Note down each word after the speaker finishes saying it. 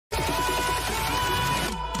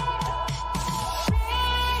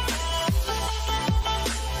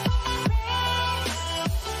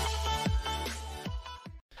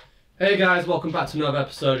Hey guys, welcome back to another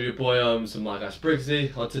episode of your boy and my guy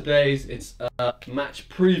Spriggsy. On today's, it's a match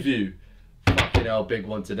preview. Fucking hell, big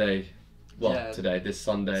one today. Well, Yeah. today, this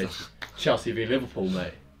Sunday, Chelsea v Liverpool,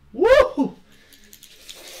 mate. Woo!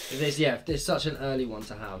 It's such an early one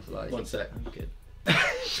to have. Like, One sec. I'm good.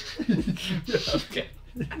 Okay.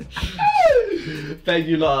 Thank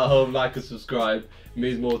you lot at home, like and subscribe. It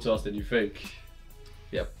means more to us than you think.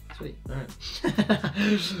 Yep. Sweet.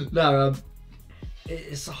 Alright. No,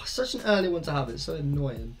 it's such an early one to have. It's so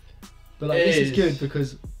annoying. But like, this is good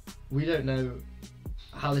because we don't know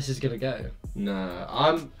how this is gonna go.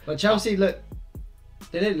 Nah, But Chelsea they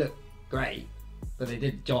didn't look great, but they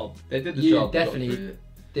did the job. They did the You job. definitely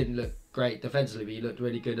didn't look great defensively, but you looked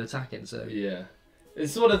really good attacking. So Yeah.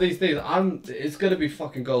 It's one of these things. It's gonna be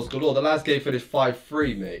fucking goals galore. The last game finished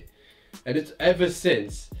 5-3, mate, and it's ever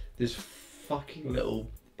since this fucking little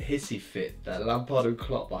hissy fit that Lampard and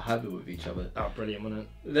Klopp are having with each other. oh, brilliant, wasn't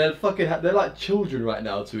it? They're like children right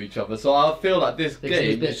now to each other. So I feel like this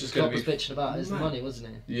game is just gonna Klopp be. was bitching about his money,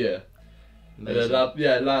 wasn't he? Yeah. Amazing.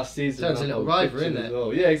 And last season. Turns a little rivalry, isn't it?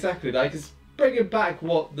 Well. Yeah, exactly. Like it's bringing back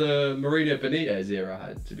what the Mourinho Benitez era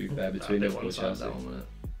had. To be fair, between Liverpool and Chelsea. That one, wasn't it?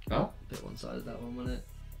 Huh? A bit one-sided, that one, wasn't it?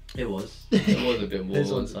 It was. It was a bit more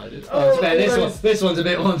This one's- one-sided. Oh, it's fair. This one's a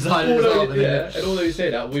bit one-sided as well. Yeah, and although you say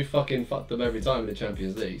that, we fucking fucked them every time in the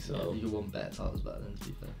Champions League. So You want better titles back then, to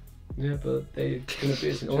be fair. yeah, but they're gonna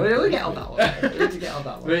beat us in We'll get on that one. We'll get on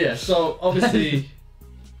that one. But yeah, so obviously,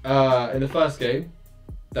 in the first game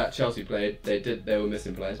that Chelsea played, they were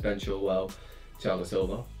missing players: Ben Chilwell, Thiago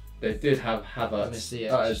Silva. They did have Havertz.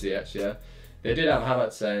 Ziyech, yeah. They did have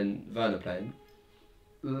Havertz and Werner playing.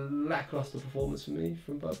 Lackluster performance for me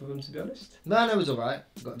from both of them, to be honest. Werner was alright.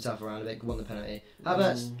 Got himself around a bit. Won the penalty.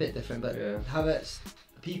 Havertz, a bit different, but Yeah. Havertz,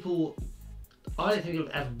 people. I don't think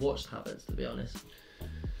people have ever watched Havertz, to be honest.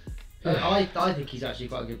 I think he's actually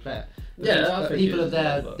quite a good player. Yeah, I but think people he are is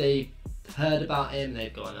there. well, but- They've heard about him.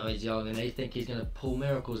 They've gone, oh, he's young, and they think he's going to pull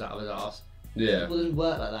miracles out of his arse. Yeah. It doesn't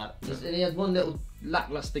work like that. And he had one little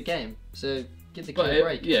lackluster game, so give the kid But a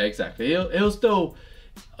break. yeah, exactly. He'll still,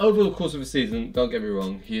 over the course of the season, don't get me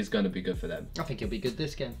wrong, he is going to be good for them. I think he'll be good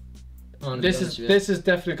this game. This is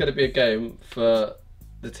definitely going to be a game for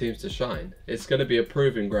the teams to shine. It's going to be a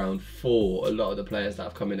proving ground for a lot of the players that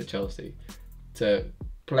have come in at Chelsea to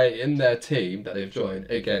play in their team that they've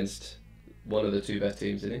joined against one of the two best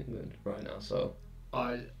teams in England right now. So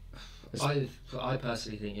I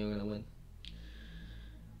personally think you're going to win.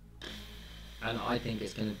 And I think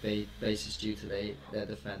it's going to be basis due to their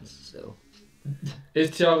defence still.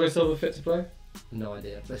 is Thiago Silva fit to play? No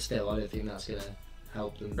idea. But still, I don't think that's going to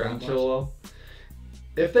help them. Graham that much. Chilwell.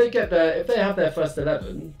 If they have their first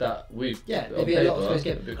 11, that we Yeah, on it'd be a lot paper, close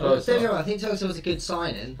game. it'd be Don't closer. get me wrong, I think Thiago Silva's a good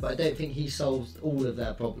signing, but I don't think he solves all of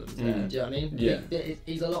their problems there. Mm. Do you know what I mean? Yeah.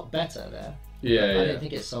 He's a lot better there. Yeah, I yeah. don't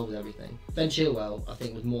think it solves everything. Ben Chilwell, I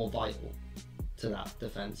think, was more vital to that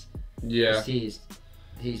defence. Yeah. He's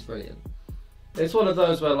brilliant. It's one of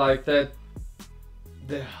those where like the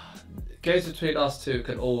games between us two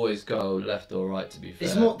can always go left or right. To be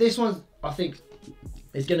fair, This one, I think,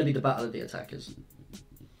 is going to be the battle of the attackers.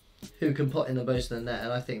 Who can put in the most in the net,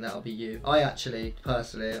 and I think that'll be you. I actually,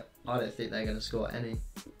 personally, I don't think they're going to score any.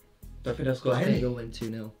 don't think they'll score I any. think you'll win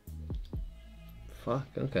 2-0. Fuck.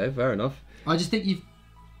 Okay, fair enough. I just think you've.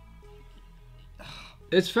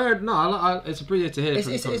 It's fair. No, it's brilliant to hear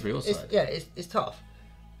from your side. It's tough,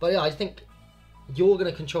 but yeah, I think you're going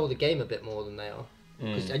to control the game a bit more than they are,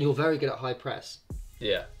 and you're very good at high press.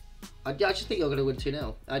 Yeah. I just think you're going to win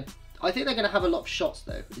 2-0. I think they're going to have a lot of shots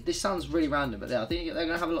though. This sounds really random, but I think they're going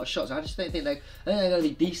to have a lot of shots. I just don't think they're going to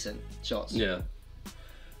be decent shots. Yeah.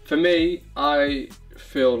 For me, I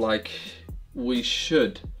feel like we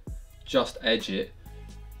should just edge it,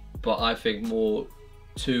 but I think more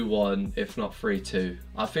 2-1, if not 3-2.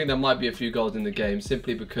 I think there might be a few goals in the game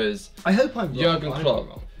simply because I hope I'm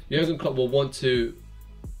wrong. Jurgen Klopp will want to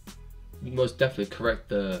most definitely correct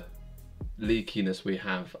the leakiness we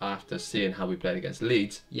have after seeing how we played against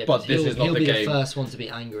Leeds. Yeah, but this is not he'll the be game. the first one to be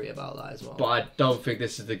angry about that as well. But I don't think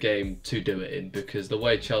this is the game to do it in, because the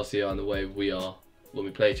way Chelsea are and the way we are when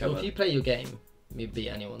we play each other. If you play your game, you beat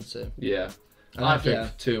anyone. So Yeah. And I think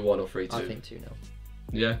 2-1 or 3-2. I think 2-0.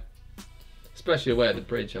 Yeah. Especially away at the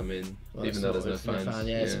Bridge, I mean, Well, even though there's no fans.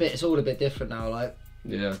 Yeah, it's all a bit different now, like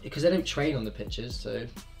Yeah. because they don't train on the pitches, so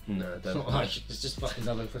No, it's not definitely. like it's just fucking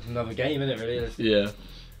another game, isn't it? Really. Yeah.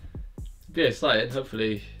 Be exciting.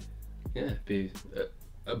 Hopefully, yeah, be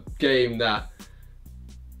a game that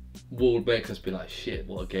will make us be like, shit,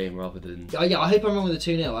 what a game, rather than. Yeah, I hope I'm wrong with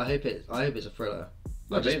the 2-0. I hope it's a thriller.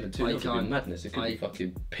 Not even 2 0 would be madness. It could be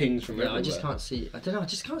fucking pings from everywhere. I just can't see. I don't know. I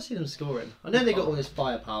just can't see them scoring. I know they got all this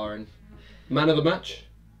firepower and. Man of the match.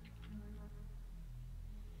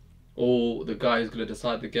 Or the guy who's going to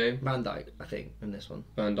decide the game. Van Dijk, I think, in this one.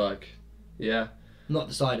 Van Dijk. Yeah. Not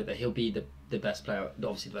decided, but he'll be the best player.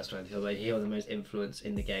 Obviously, the best player in the field. But he'll have the most influence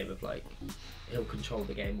in the game of like. He'll control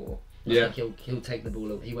the game more. I think he'll take the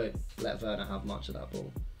ball. He won't let Werner have much of that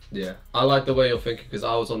ball. Yeah, I like the way you're thinking because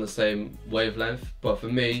I was on the same wavelength. But for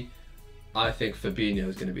me, I think Fabinho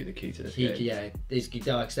is going to be the key to this game. Yeah,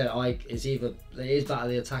 like I said, it's either it is battle of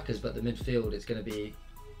the attackers, but the midfield is going to be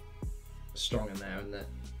strong in there, and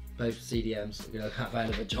both CDMs are going to have a hell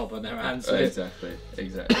of a job on their hands. So. Exactly.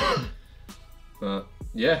 But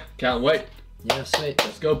yeah, can't wait. Yeah, sweet.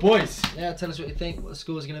 Let's go, boys. Yeah, tell us what you think, what the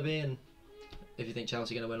score's going to be, and if you think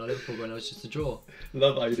Chelsea are going to win or Liverpool going to win, it's just a draw.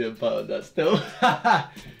 Love how you didn't put that still. What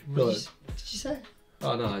did you say?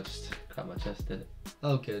 Oh no, I just cut my chest, did it?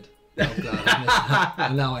 Oh, good. I'm glad I missed that.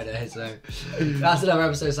 And now I know, so that's another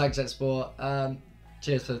episode of Sanchez Sport.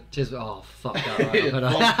 Cheers for oh fuck that right.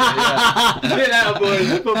 Yeah. See you later, boys.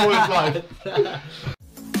 Football is life.